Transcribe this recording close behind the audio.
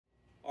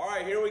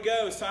right, here we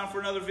go. It's time for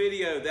another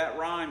video. That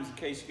rhymes, in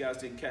case you guys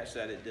didn't catch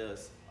that, it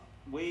does.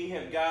 We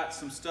have got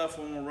some stuff.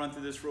 We're gonna run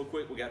through this real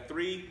quick. We've had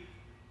 3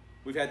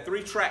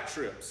 track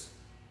trips.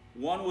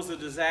 One was a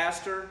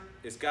disaster.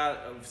 It's got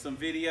some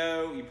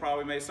video. You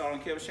probably may have saw it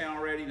on Kevin's channel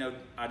already. No,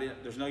 I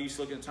didn't. There's no use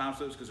looking at time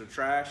slips because they're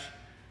trash.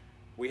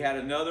 We had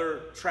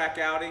another track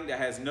outing that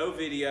has no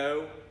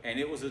video, and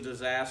it was a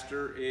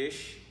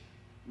disaster-ish,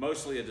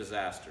 mostly a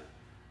disaster.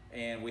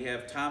 And we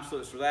have time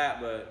slips for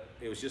that, but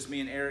it was just me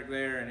and Eric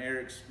there, and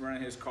Eric's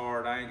running his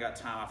card. I ain't got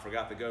time. I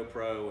forgot the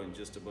GoPro and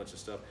just a bunch of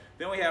stuff.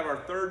 Then we have our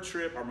 3rd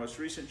trip, our most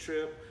recent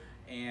trip,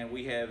 and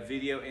we have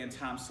video and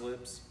time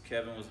slips.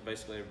 Kevin was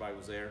basically, everybody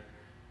was there.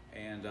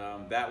 And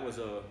that was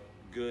a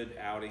good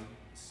outing.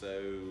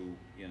 So,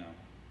 you know,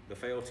 the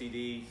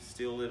FaiLTD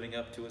still living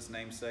up to its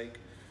namesake.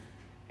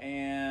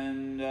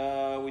 And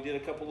we did a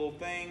couple little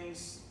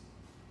things,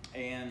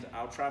 and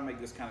I'll try to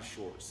make this kind of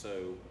short.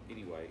 So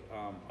anyway,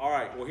 all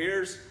right, well,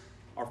 here's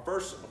our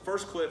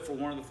first clip for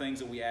one of the things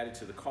that we added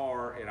to the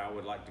car, and I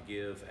would like to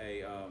give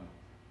a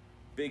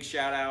big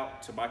shout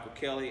out to Michael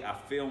Kelly. I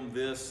filmed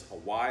this a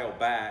while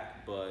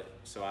back, but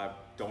so I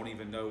don't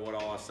even know what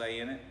all I say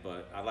in it,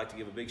 but I'd like to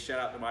give a big shout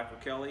out to Michael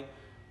Kelly,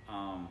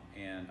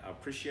 and I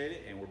appreciate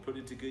it, and we're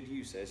putting it to good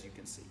use, as you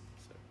can see.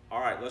 So, all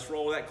right, let's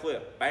roll that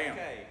clip. Bam.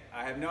 Okay,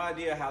 I have no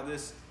idea how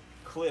this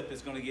clip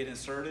is going to get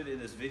inserted in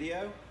this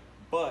video,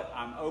 but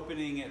I'm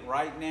opening it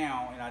right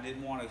now, and I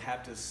didn't want to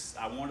have to,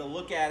 I wanted to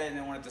look at it and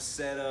I wanted to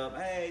set up,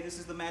 hey, this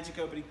is the magic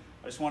opening.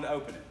 I just wanted to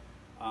open it.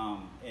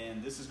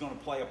 And this is going to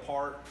play a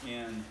part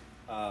in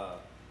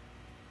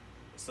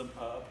some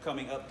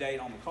upcoming update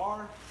on the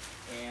car,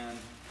 and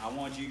I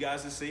wanted you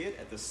guys to see it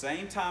at the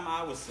same time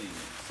I was seeing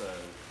it. So,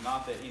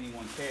 not that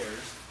anyone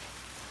cares,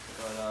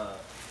 but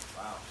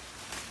wow.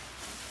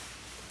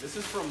 This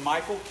is from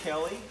Michael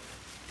Kelly.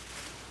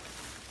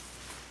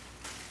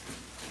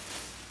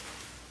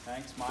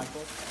 Thanks,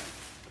 Michael.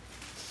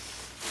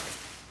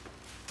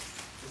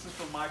 This is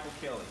from Michael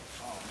Kelly.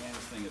 Oh man,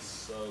 this thing is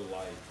so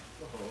light.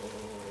 Oh.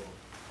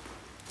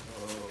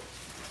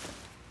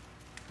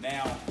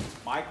 Now,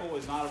 Michael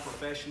is not a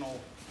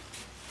professional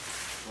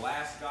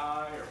glass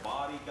guy or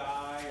body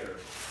guy or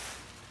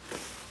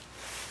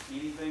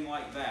anything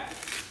like that.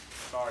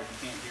 Sorry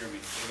if you can't hear me.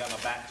 I got my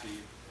back to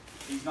you.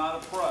 He's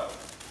not a pro.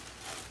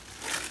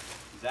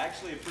 He's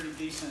actually a pretty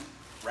decent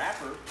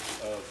wrapper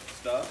of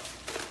stuff.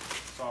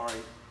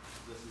 Sorry.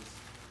 This is,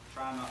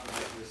 try not to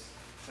make this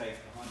take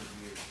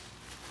 100 years.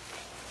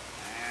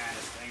 Man,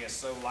 this thing is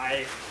so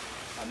light.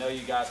 I know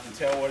you guys can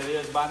tell what it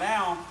is by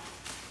now.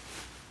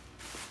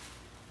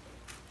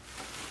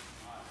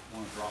 I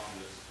want to drop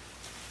this.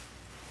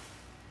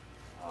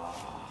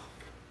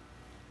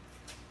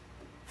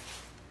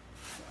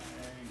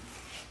 Dang.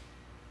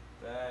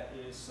 That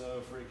is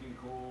so freaking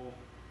cool.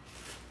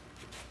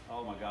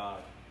 Oh my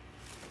God.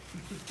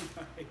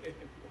 It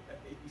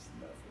weighs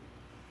nothing.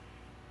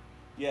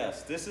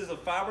 Yes, this is a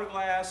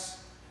fiberglass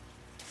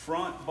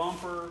front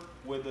bumper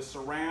with a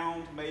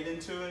surround made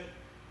into it.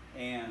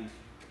 And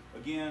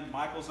again,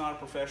 Michael's not a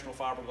professional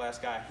fiberglass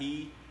guy.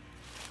 He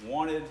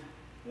wanted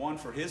one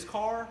for his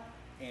car,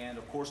 and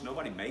of course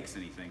nobody makes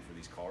anything for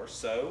these cars.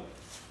 So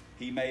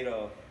he made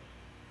a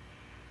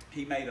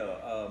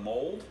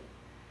mold,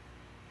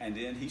 and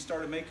then he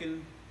started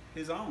making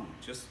his own,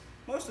 just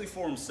mostly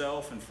for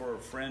himself and for a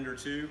friend or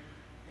two,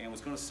 and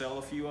was going to sell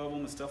a few of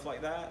them and stuff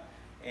like that.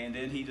 And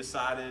then he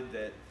decided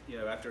that, you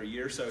know, after a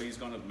year or so, he's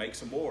going to make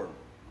some more.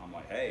 I'm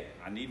like, hey,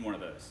 I need one of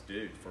those,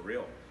 dude, for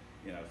real.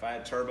 You know, if I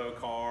had turbo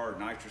car, or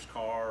nitrous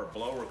car, or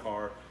blower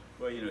car,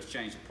 well, you know, it's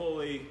change the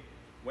pulley,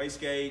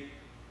 wastegate,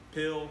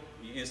 pill,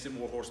 you instant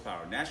more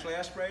horsepower. Naturally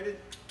aspirated,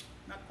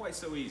 not quite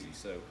so easy.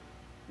 So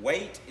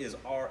weight is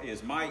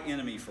my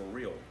enemy for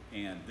real.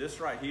 And this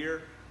right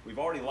here, we've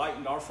already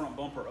lightened our front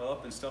bumper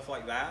up and stuff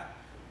like that.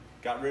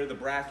 Got rid of the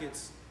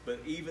brackets,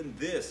 but even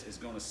this is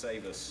going to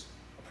save us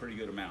a pretty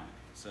good amount.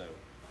 So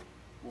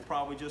we'll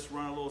probably just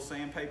run a little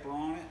sandpaper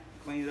on it,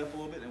 clean it up a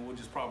little bit, and we'll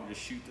just probably just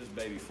shoot this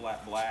baby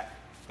flat black,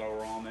 throw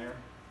her on there.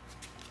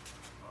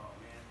 Oh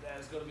man, that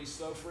is going to be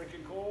so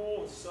freaking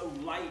cool. It's so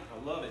light. I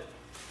love it.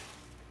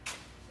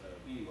 So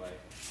anyway,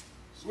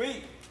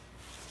 sweet.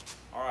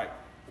 All right.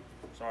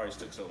 Sorry it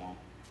took so long.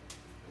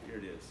 Here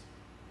it is.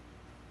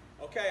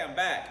 Okay, I'm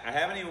back. I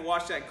haven't even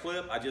watched that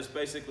clip. I just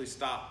basically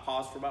stopped,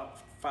 paused for about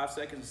 5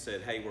 seconds and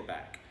said, hey, we're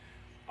back.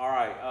 All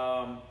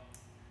right.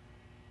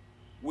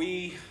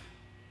 We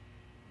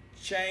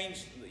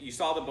changed, you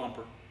saw the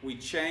bumper. We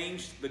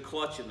changed the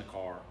clutch in the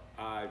car.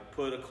 I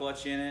put a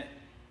clutch in it,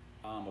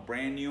 a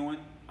brand new one.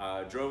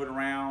 Drove it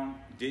around,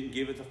 didn't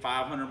give it the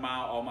 500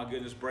 mile, oh my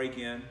goodness, break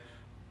in,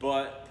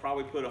 but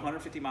probably put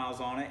 150 miles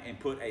on it and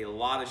put a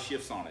lot of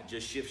shifts on it.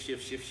 Just shift,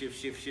 shift, shift, shift,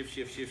 shift, shift,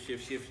 shift, shift,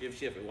 shift, shift, shift,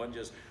 shift. It wasn't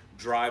just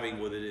driving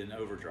with it in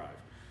overdrive.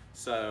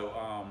 So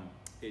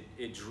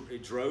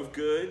it drove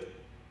good.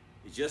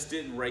 It just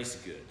didn't race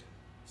good.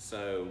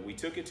 So we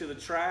took it to the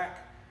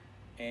track,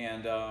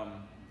 and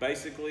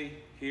basically,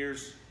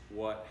 here's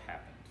what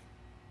happened.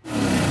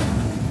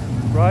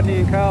 Rodney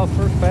and Kyle's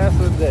first pass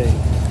of the day.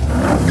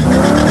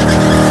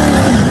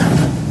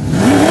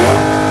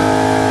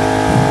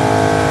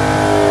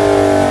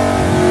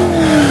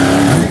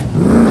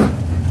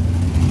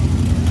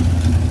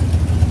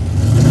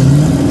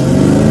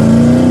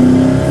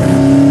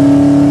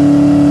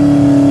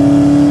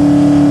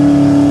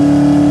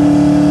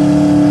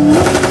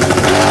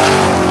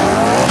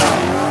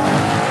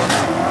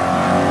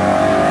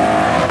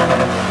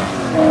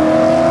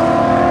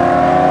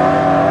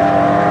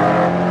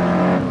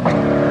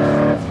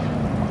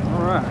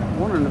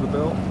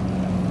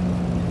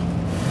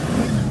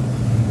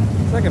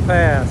 Second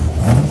pass.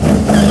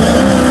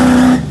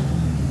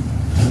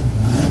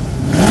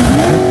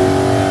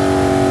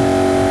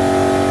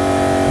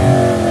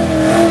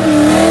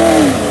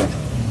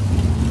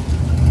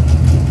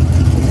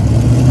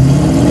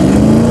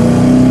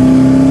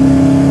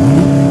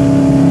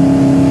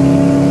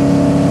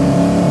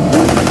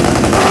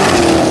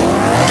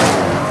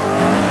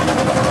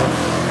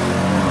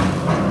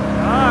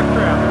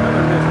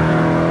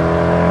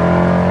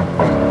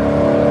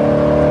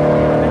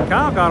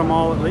 Got them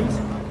all at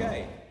least.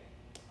 Okay.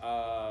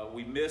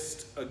 We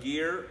missed a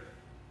gear,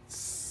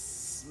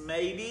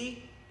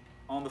 maybe,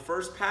 on the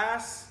first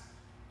pass,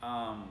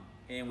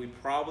 and we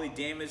probably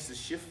damaged the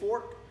shift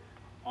fork.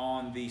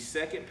 On the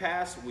second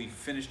pass, we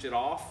finished it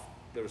off.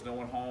 There was no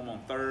one home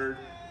on third,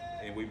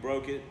 and we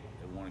broke it.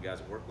 And one of the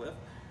guys at work left.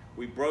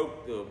 We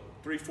broke the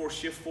 3/4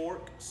 shift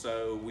fork,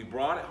 so we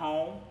brought it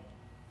home.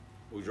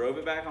 We drove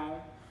it back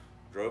home,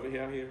 drove it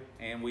out here,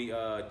 and we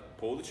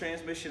pulled the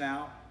transmission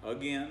out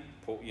again.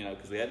 You know,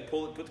 because we had to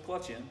pull it, put the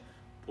clutch in,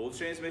 pull the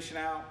transmission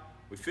out,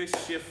 we fixed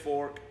the shift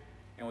fork,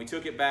 and we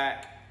took it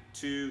back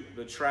to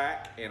the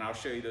track, and I'll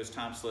show you those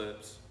time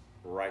slips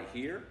right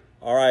here.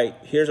 All right,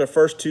 here's our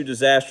first two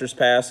disastrous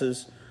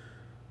passes.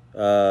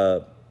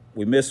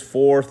 We missed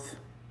fourth,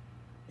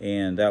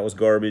 and that was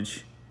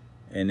garbage,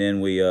 and then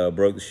we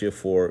broke the shift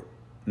fork.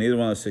 Neither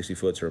one of those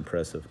 60-foots are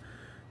impressive.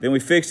 Then we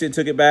fixed it,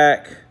 took it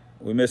back.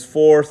 We missed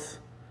fourth.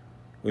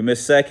 We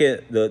missed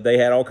second. They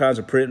had all kinds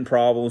of printing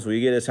problems.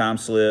 We get a time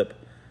slip.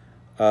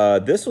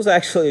 This was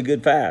actually a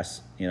good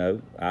pass. You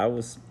know, I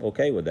was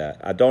okay with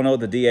that. I don't know what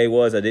the DA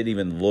was. I didn't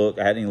even look.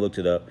 I hadn't even looked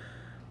it up.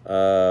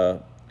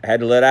 I had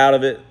to let out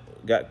of it.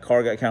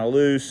 Car got kind of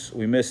loose.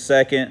 We missed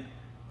second.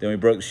 Then we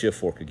broke the shift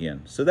fork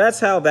again. So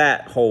that's how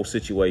that whole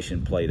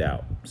situation played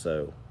out.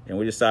 So, and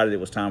we decided it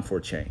was time for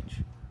a change.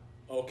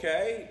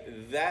 Okay,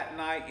 that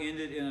night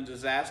ended in a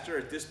disaster.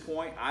 At this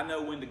point, I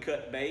know when to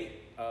cut bait.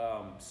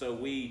 So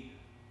we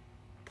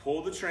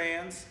pulled the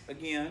trans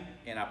again,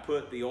 and I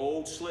put the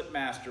old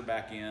slipmaster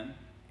back in,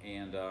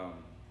 and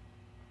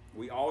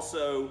we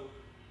also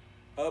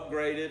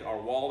upgraded our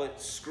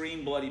wallet,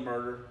 screamed bloody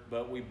murder,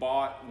 but we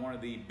bought one of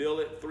the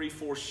billet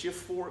 3/4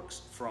 shift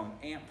forks from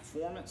Amp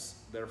Performance.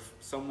 They're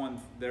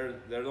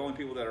the only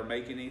people that are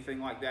making anything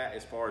like that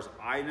as far as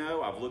I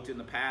know. I've looked in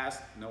the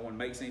past, no one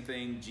makes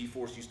anything.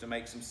 G-Force used to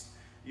make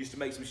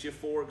some shift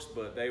forks,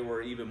 but they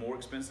were even more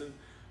expensive.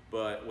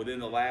 But within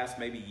the last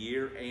maybe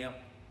year, Amp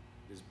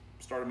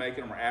started making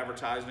them or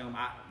advertising them.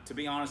 To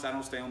be honest, I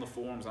don't stay on the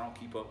forums. I don't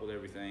keep up with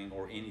everything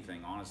or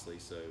anything, honestly.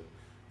 So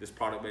this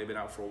product may have been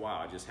out for a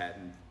while. I just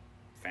hadn't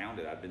found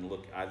it.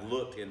 I'd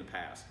looked in the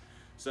past.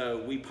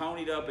 So we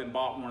ponied up and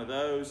bought one of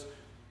those.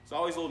 It's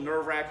always a little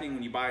nerve-wracking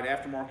when you buy an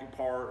aftermarket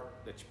part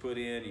that you put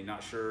in. You're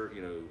not sure,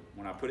 you know,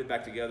 when I put it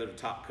back together, the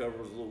top cover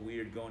was a little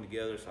weird going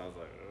together. So I was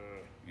like,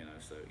 you know,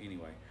 so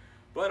anyway.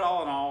 But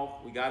all in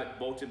all, we got it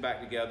bolted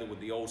back together with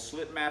the old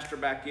slipmaster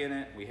back in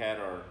it. We had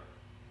our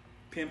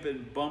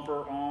pimpin'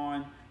 bumper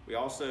on. We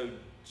also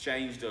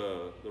changed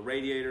the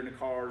radiator in the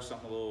car,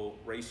 something a little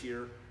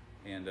racier.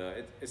 And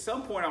at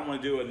some point, I'm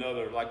gonna do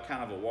another, like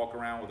kind of a walk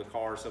around with the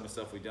car, some of the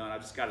stuff we've done. I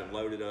just got it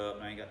loaded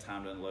up. I ain't got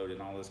time to unload it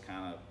and all this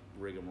kind of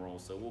rigmarole.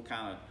 So we'll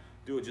kind of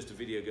do it, just a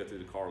video, go through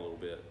the car a little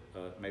bit,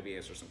 maybe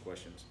answer some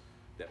questions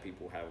that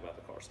people have about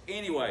the cars.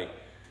 Anyway,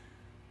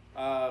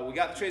 we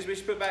got the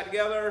transmission put back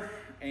together,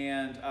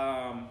 and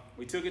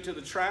we took it to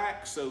the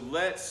track. So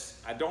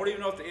I don't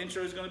even know what the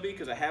intro is going to be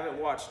because I haven't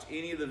watched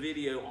any of the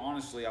video.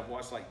 Honestly, I've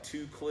watched like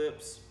 2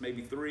 clips,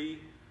 maybe 3,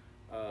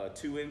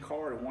 2 in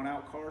car and 1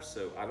 out car.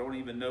 So I don't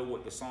even know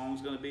what the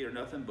song's going to be or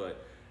nothing.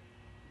 But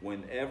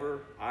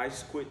whenever I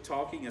quit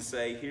talking and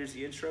say, here's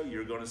the intro,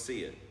 you're going to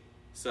see it.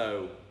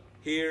 So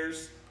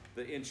here's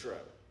the intro.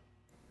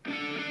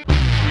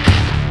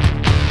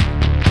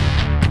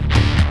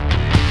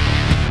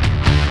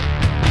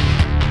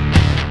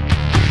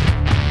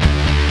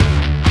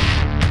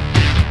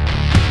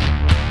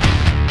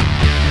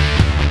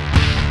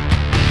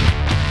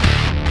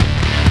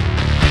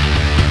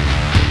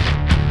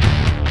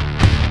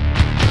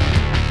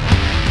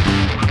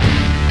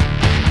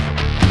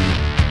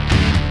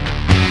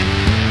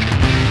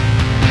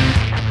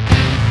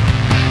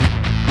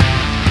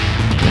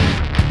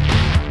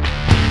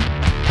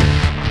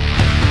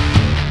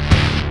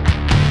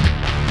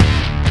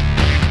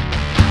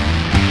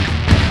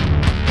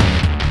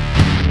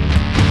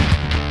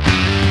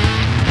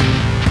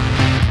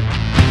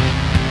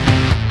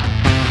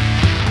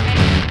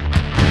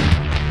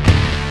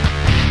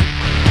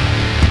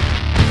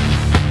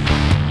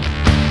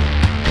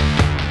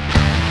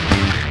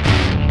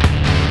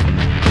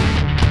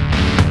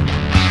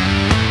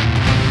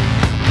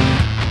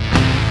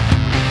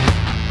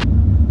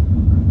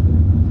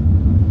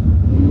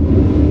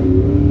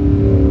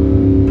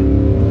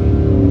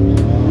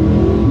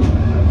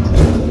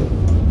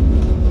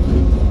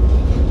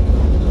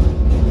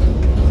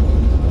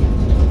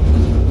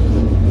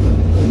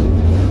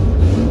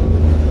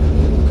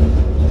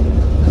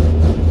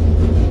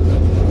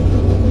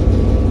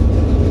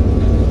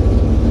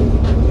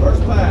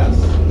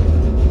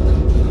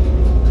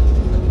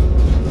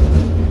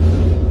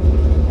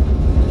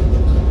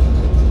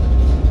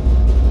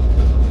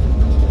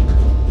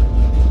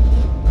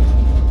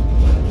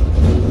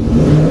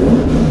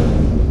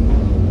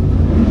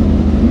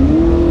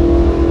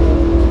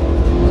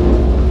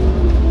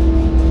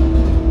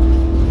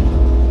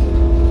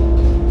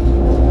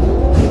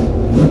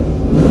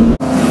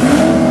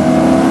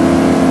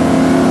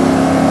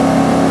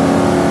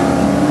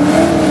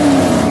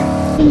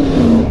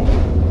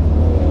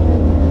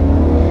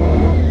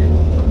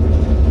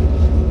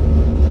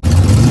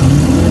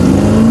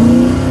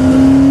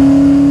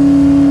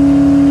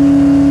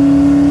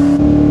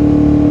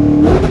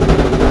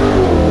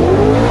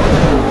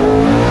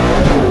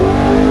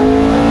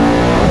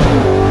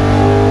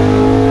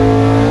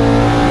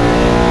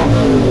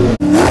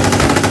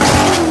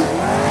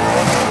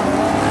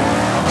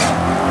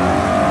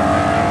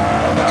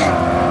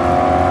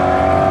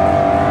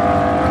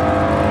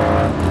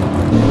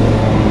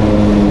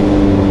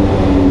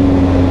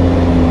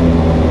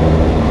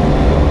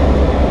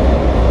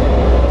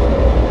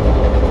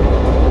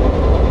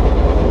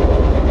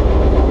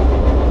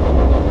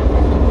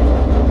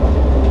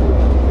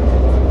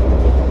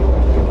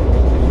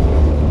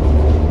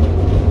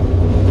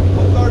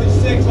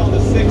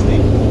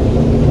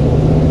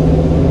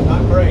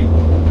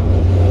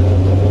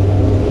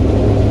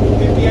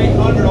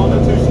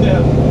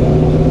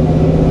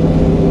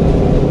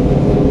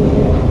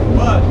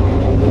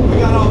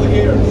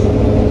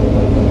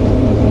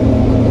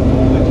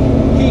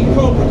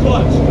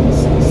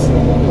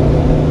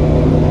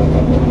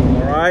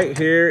 right,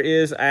 here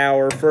is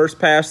our first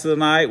pass of the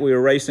night. We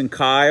were racing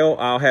Kyle.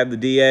 I'll have the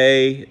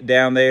DA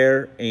down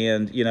there,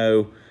 and you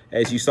know,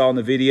 as you saw in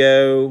the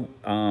video,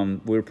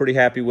 we were pretty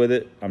happy with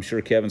it. I'm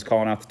sure Kevin's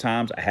calling out the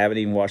times. I haven't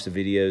even watched the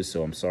videos,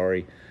 so I'm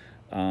sorry.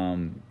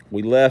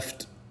 We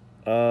left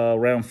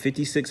around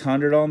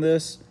 5,600 on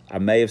this. I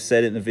may have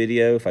said it in the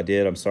video. If I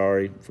did, I'm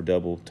sorry for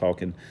double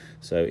talking.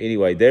 So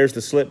anyway, there's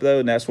the slip though,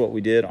 and that's what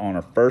we did on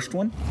our first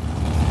one.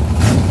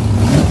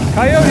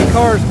 Coyote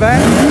car's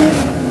back.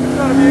 It's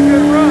gonna be a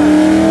good run.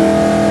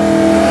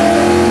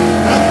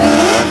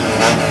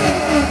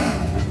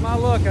 It's my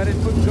luck, I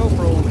didn't put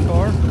GoPro on the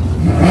car.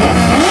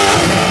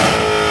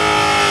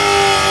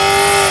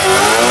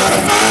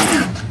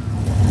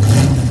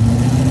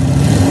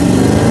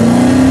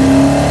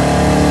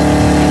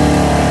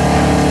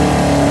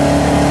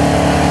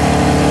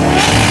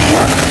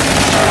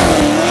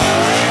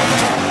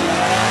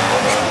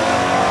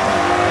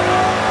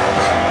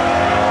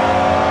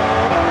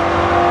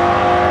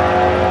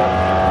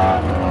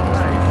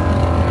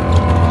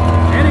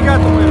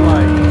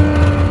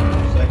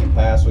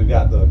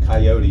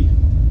 Coyote,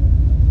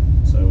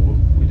 so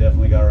we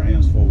definitely got our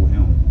hands full with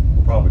him.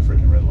 We'll probably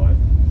freaking red light.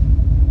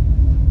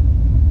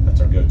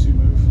 That's our go-to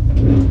move.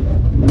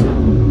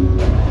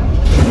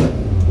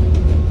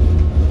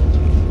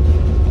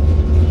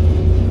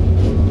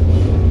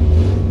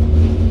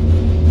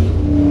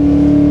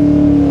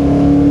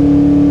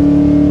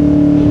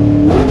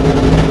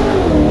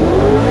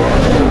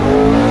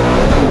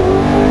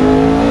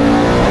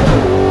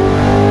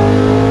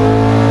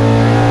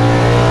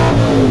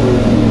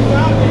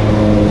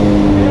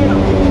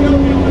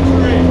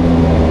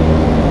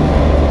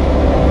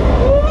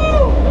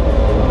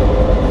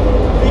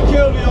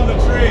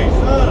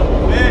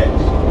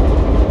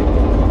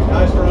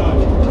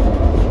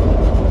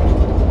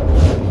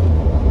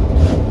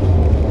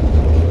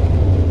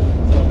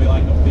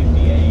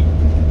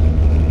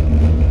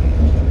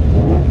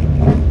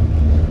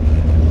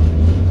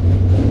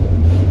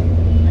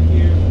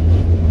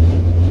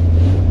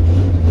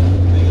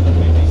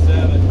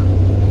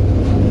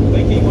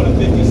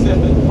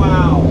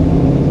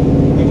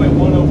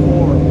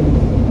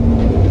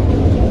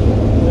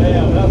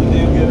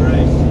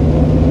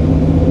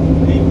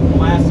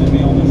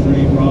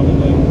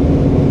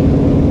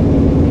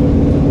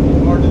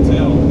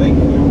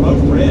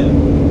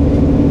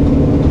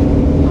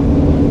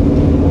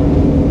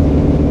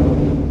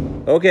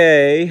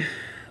 Okay,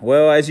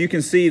 well, as you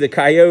can see, the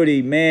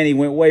Coyote, man, he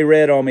went way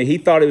red on me. He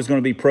thought it was going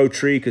to be Pro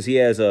Tree because he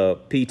has a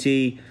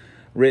PT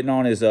written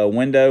on his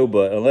window,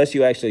 but unless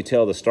you actually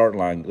tell the start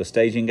line, the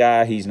staging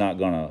guy, he's not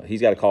gonna,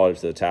 he's got to call it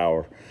to the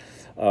tower.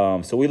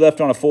 So we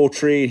left on a full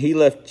tree. He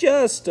left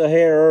just a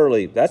hair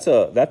early.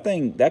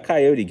 That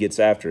Coyote gets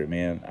after it,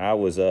 man. I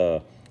was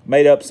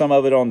made up some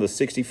of it on the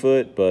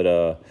 60-foot,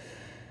 but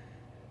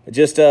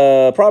just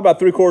probably about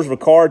 3/4 of a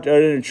car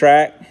in the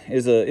track.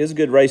 Is a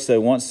good race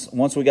though.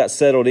 Once we got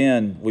settled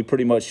in, we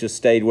pretty much just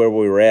stayed where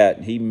we were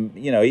at.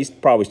 He's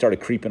probably started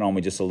creeping on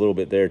me just a little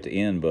bit there at the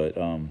end, but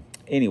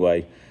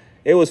anyway,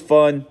 it was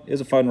fun. It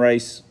was a fun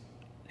race,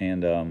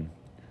 and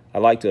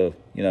I'd like to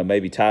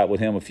maybe tie it with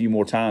him a few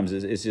more times.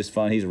 It's just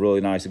fun. He's a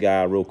really nice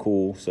guy, real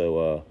cool.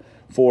 So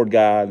Ford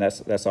guy, and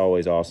that's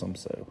always awesome.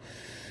 So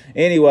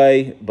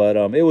anyway, but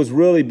it was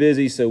really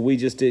busy, so we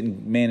just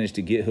didn't manage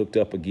to get hooked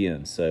up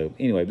again. So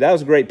anyway, that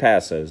was a great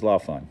pass though. It was a lot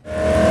of fun.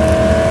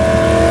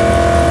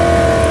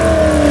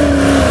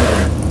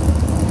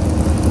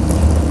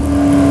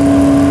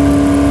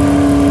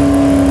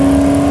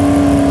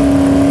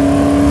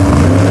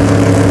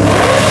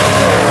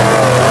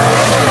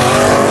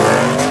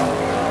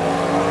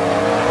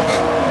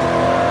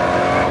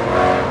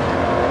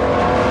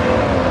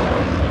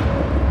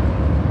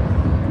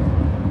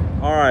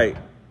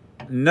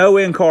 No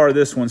in-car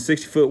this one.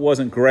 60-foot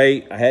wasn't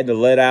great. I had to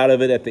let out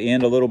of it at the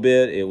end a little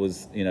bit. It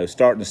was,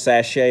 starting to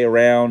sashay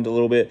around a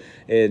little bit.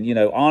 And,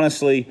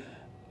 honestly,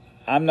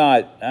 I'm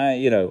not,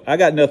 I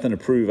got nothing to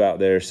prove out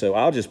there, so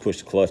I'll just push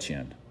the clutch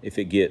in. If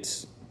it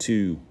gets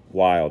too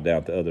wild down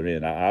at the other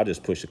end, I'll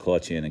just push the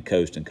clutch in and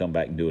coast and come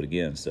back and do it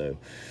again. So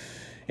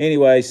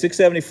anyway,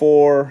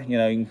 674,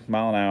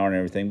 mile an hour and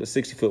everything, but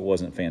 60-foot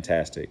wasn't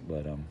fantastic.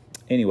 But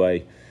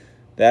anyway,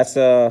 that's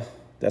how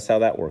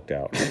that worked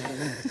out.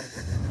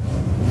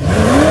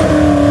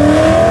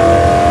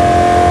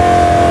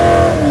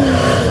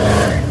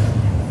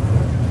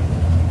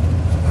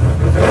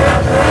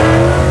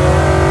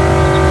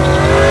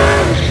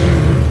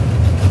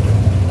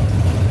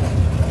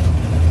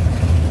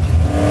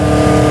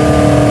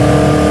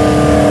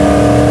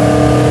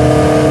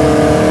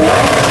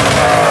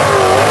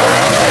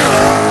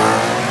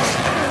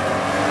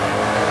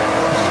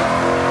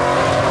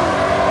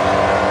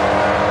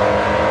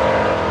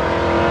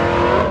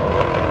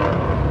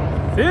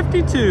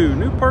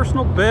 New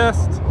personal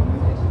best.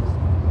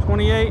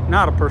 28,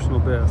 not a personal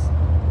best.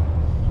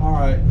 All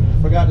right,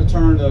 forgot to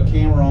turn the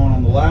camera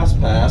on the last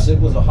pass. It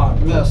was a hot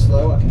mess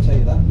though, I can tell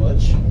you that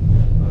much.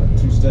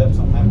 2 steps,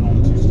 something happened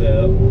on the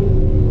 2-step.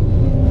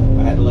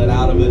 I had to let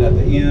out of it at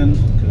the end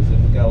because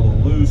it got a little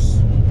loose.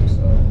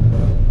 So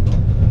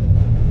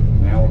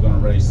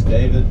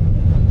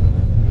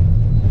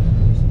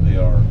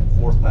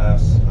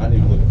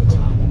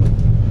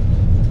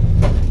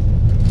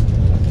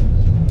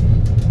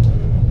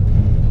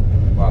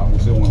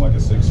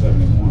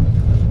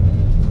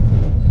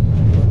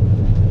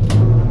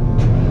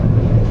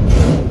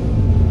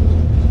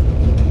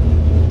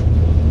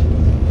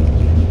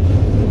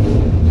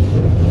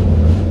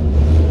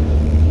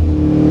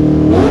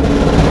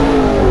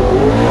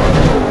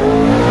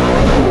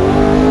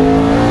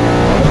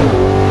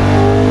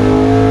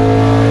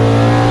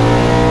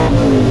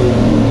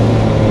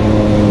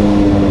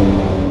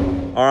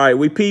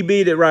we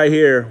PB'd it right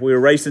here. We were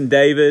racing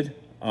David.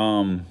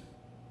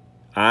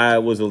 I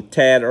was a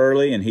tad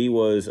early and he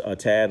was a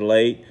tad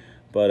late,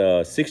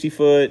 but 60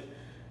 foot,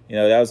 you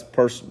know, that's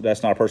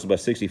not a personal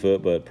best 60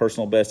 foot, but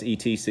personal best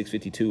ET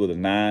 652 with a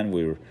 9.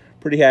 We were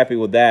pretty happy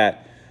with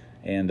that.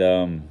 And,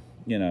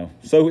 you know,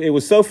 so it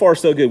was so far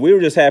so good. We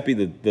were just happy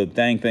that the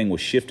dang thing was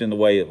shifting the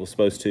way it was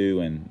supposed to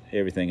and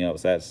everything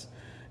else. It's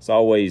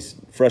always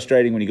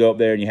frustrating when you go up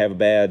there and you have a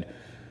bad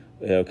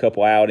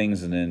couple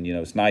outings, and then, you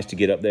know, it's nice to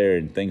get up there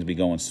and things be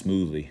going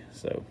smoothly.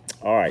 So,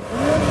 all right.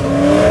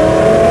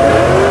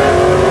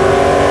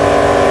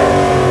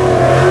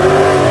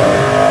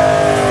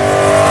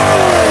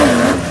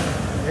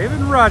 David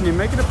and Rodney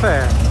making a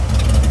pass.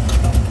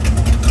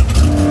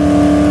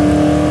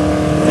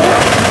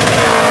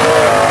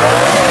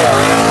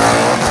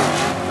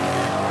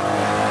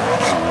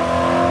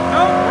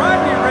 No,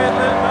 Rodney read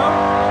that,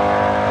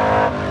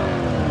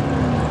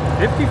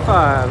 no.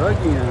 55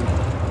 again.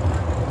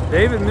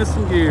 David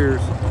missing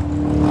gears.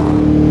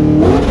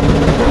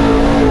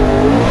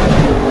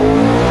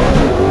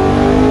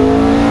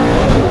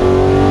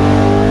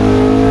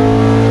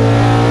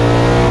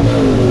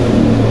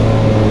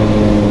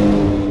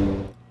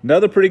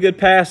 Another pretty good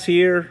pass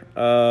here.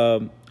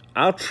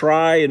 I'll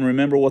try and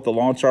remember what the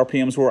launch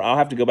RPMs were. I'll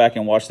have to go back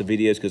and watch the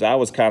videos because I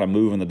was kind of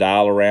moving the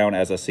dial around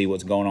as I see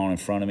what's going on in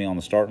front of me on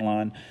the starting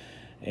line.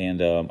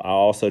 And I'll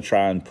also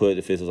try and put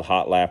if this is a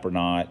hot lap or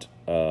not,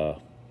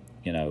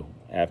 you know,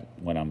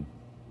 when I'm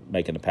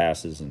making the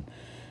passes. And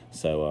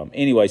so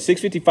anyway,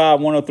 655,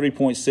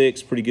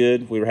 103.6, pretty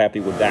good. We were happy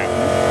with that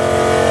one.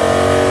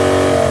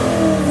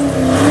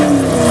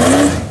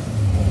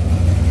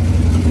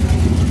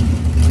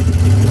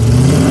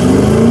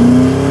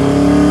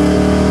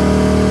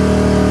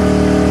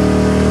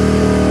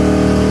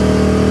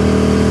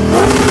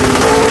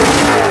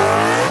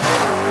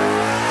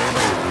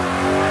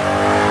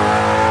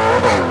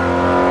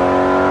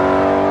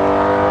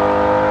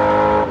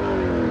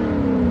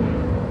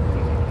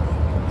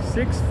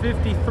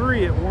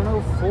 653 at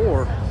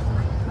 104.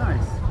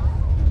 Nice.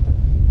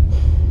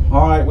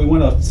 All right, we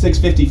went a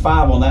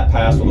 655 on that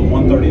pass with a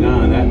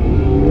 139.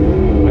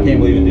 I can't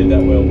believe it did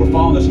that well. We're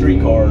following the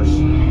street cars.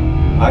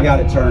 I got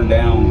it turned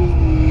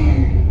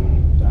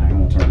down. Dang,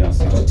 I'm gonna turn down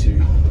 62.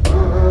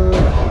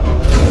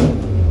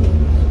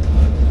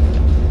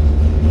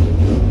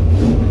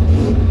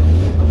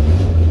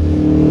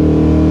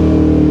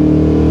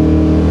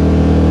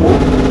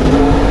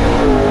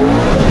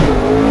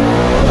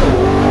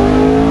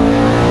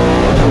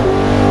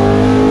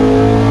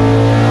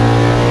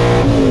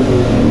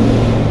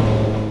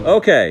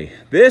 Okay,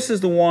 this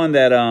is the one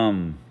that,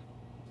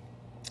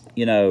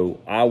 you know,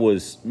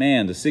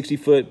 the 60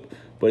 foot,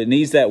 but it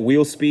needs that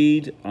wheel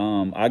speed.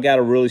 I got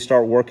to really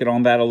start working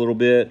on that a little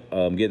bit,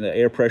 getting the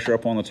air pressure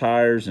up on the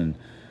tires and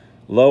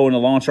lowering the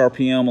launch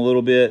RPM a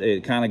little bit.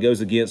 It kind of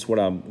goes against what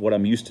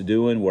I'm used to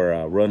doing, where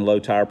I run low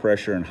tire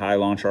pressure and high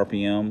launch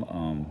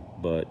RPM.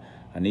 But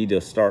I need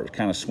to start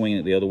kind of swinging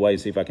it the other way,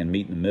 see if I can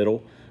meet in the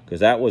middle, because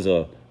that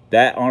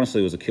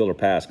honestly was a killer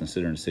pass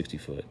considering 60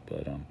 foot.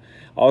 But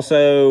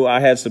also, I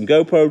had some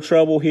GoPro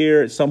trouble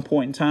here at some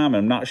point in time.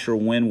 I'm not sure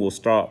when we'll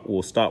stop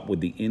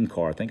with the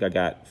in-car. I think I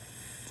got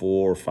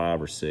 4 or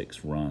 5 or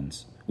 6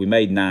 runs. We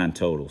made 9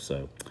 total,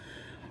 so.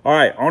 All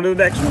right, on to the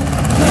next one.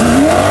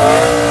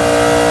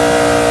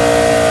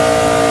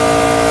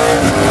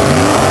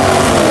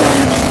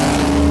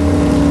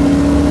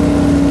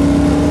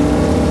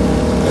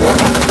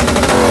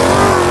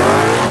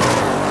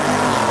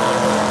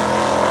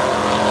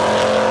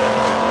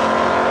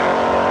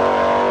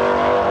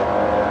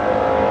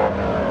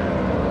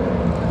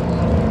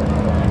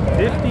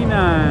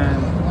 59.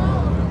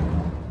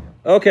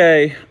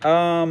 Okay,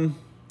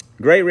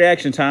 great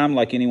reaction time,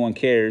 like anyone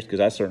cares, because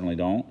I certainly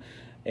don't.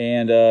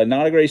 And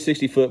not a great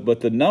 60 foot,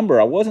 but the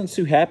number, I wasn't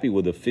too happy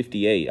with the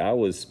 58. I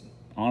was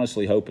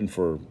honestly hoping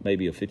for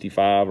maybe a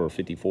 55 or a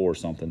 54 or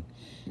something.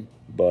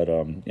 But,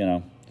 you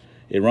know,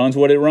 it runs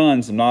what it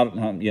runs.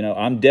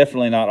 I'm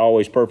definitely not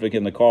always perfect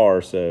in the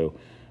car, so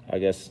I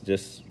guess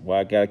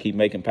I got to keep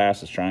making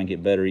passes, try and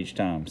get better each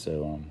time.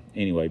 So,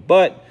 anyway,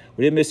 but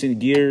we didn't miss any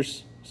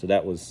gears, so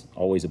that was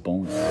always a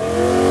bonus.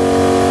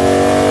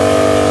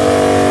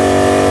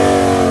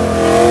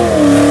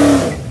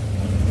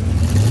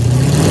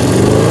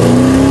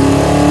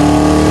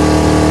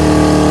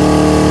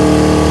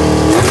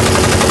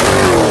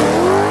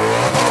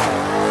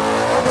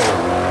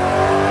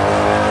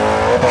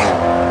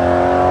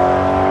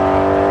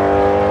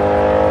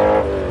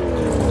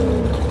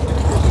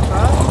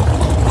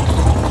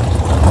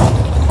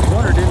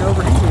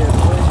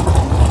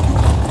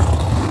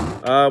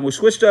 We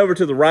switched over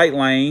to the right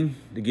lane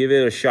to give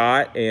it a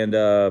shot, and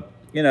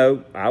you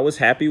know, I was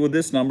happy with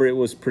this number. It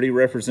was pretty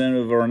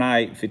representative of our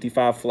night.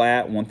 55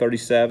 flat,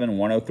 137,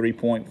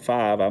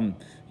 103.5.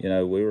 You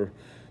know, we were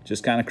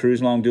just kind of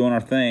cruising along doing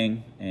our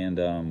thing,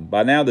 and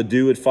by now the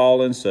dew had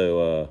fallen,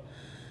 so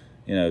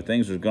you know,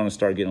 things were going to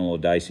start getting a little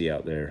dicey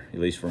out there, at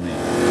least for me.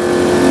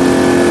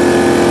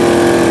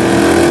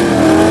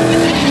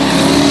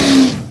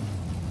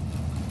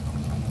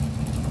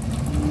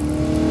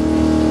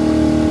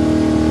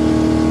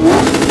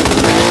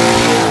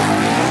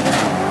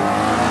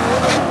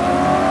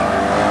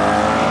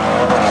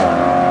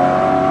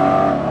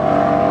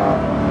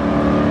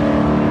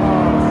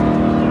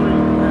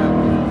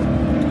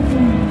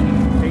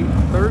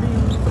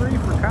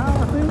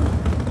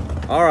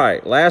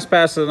 last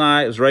pass of the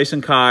night was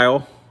racing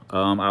Kyle.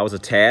 I was a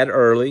tad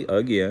early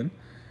again,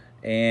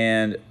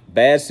 and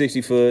bad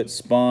 60 foot,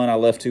 spun, I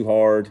left too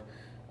hard,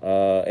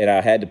 and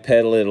I had to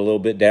pedal it a little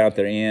bit down at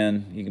their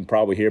end. You can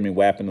probably hear me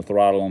whapping the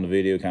throttle on the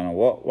video, kind of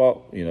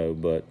what, you know,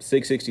 but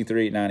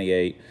 663 at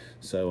 98.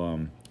 So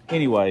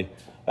anyway,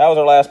 that was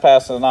our last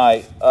pass of the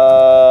night.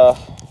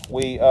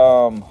 We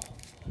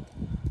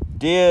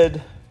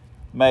did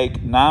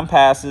make 9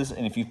 passes,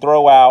 and if you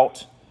throw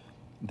out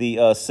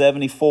the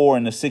 74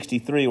 and the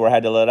 63 where I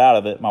had to let out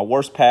of it, my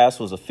worst pass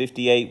was a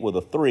 58 with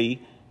a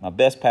 3. My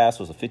best pass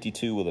was a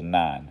 52 with a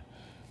 9.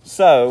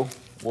 So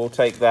we'll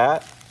take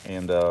that,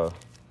 and you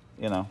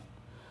know,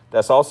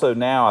 that's also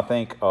now I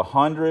think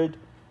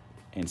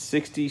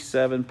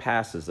 167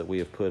 passes that we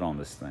have put on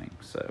this thing.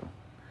 So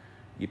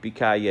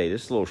yippee-ki-yay.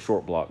 This little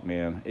short block,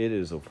 man, it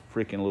is a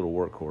freaking little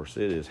workhorse.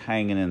 It is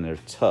hanging in there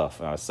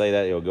tough. And I say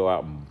that, it'll go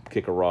out and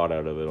kick a rod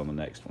out of it on the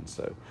next one.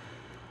 So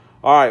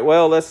all right,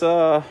 well, let's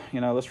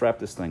you know, let's wrap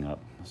this thing up.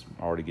 It's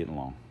already getting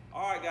long.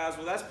 All right, guys,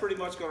 well, that's pretty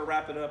much going to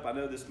wrap it up. I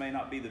know this may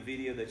not be the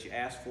video that you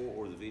asked for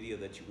or the video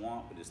that you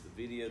want, but it's the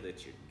video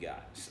that you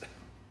got.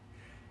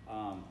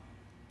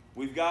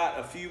 We've got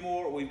a few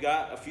more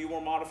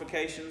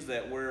modifications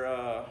that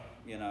we're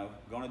you know,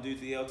 going to do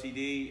to the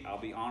LTD. I'll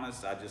be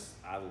honest, I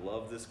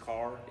love this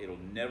car. It'll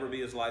never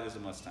be as light as a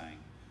Mustang,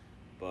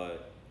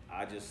 but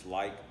I just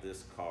like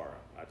this car.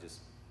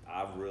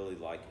 I really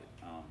like it.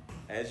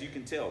 As you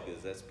can tell,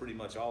 because that's pretty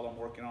much all I'm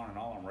working on and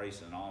all I'm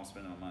racing and all I'm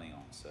spending my money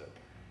on. So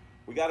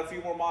we got a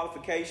few more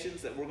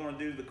modifications that we're going to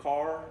do to the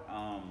car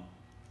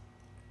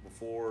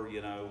before,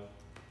 you know,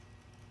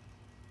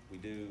 we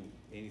do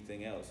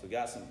anything else. We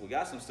got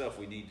some stuff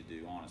we need to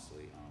do,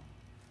 honestly,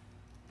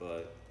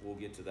 but we'll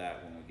get to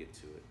that when we get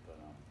to it. But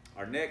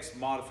our next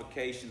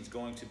modification is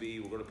going to be,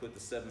 we're going to put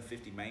the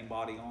 750 main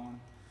body on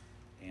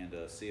and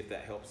see if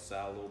that helps us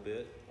out a little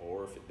bit,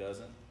 or if it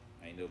doesn't,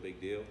 ain't no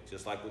big deal.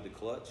 Just like with the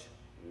clutch,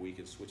 we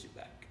can switch it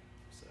back.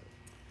 So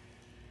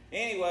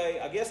anyway,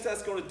 I guess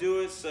that's going to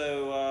do it.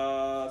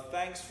 So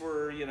thanks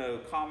for, you know,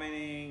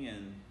 commenting,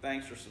 and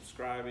thanks for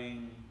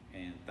subscribing,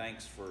 and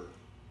thanks for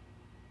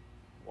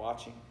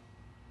watching.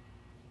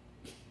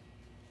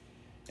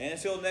 And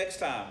until next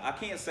time, I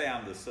can't say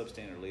I'm the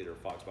substandard leader of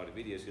Fox Body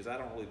videos because I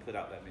don't really put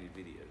out that many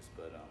videos,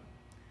 but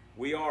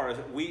we are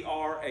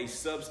a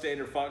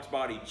substandard Fox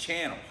Body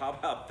channel. How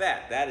about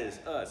that? That is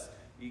us.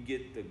 You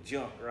get the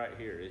junk right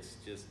here. It's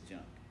just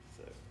junk.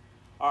 So,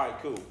 all right,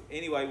 cool.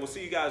 Anyway, we'll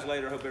see you guys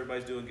later. Hope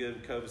everybody's doing good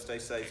with COVID. Stay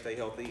safe, stay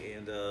healthy,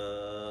 and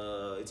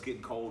it's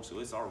getting cold, so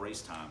it's our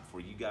race time. For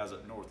you guys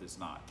up north, it's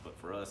not, but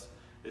for us,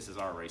 this is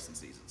our racing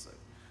season. So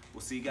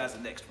we'll see you guys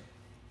in the next one.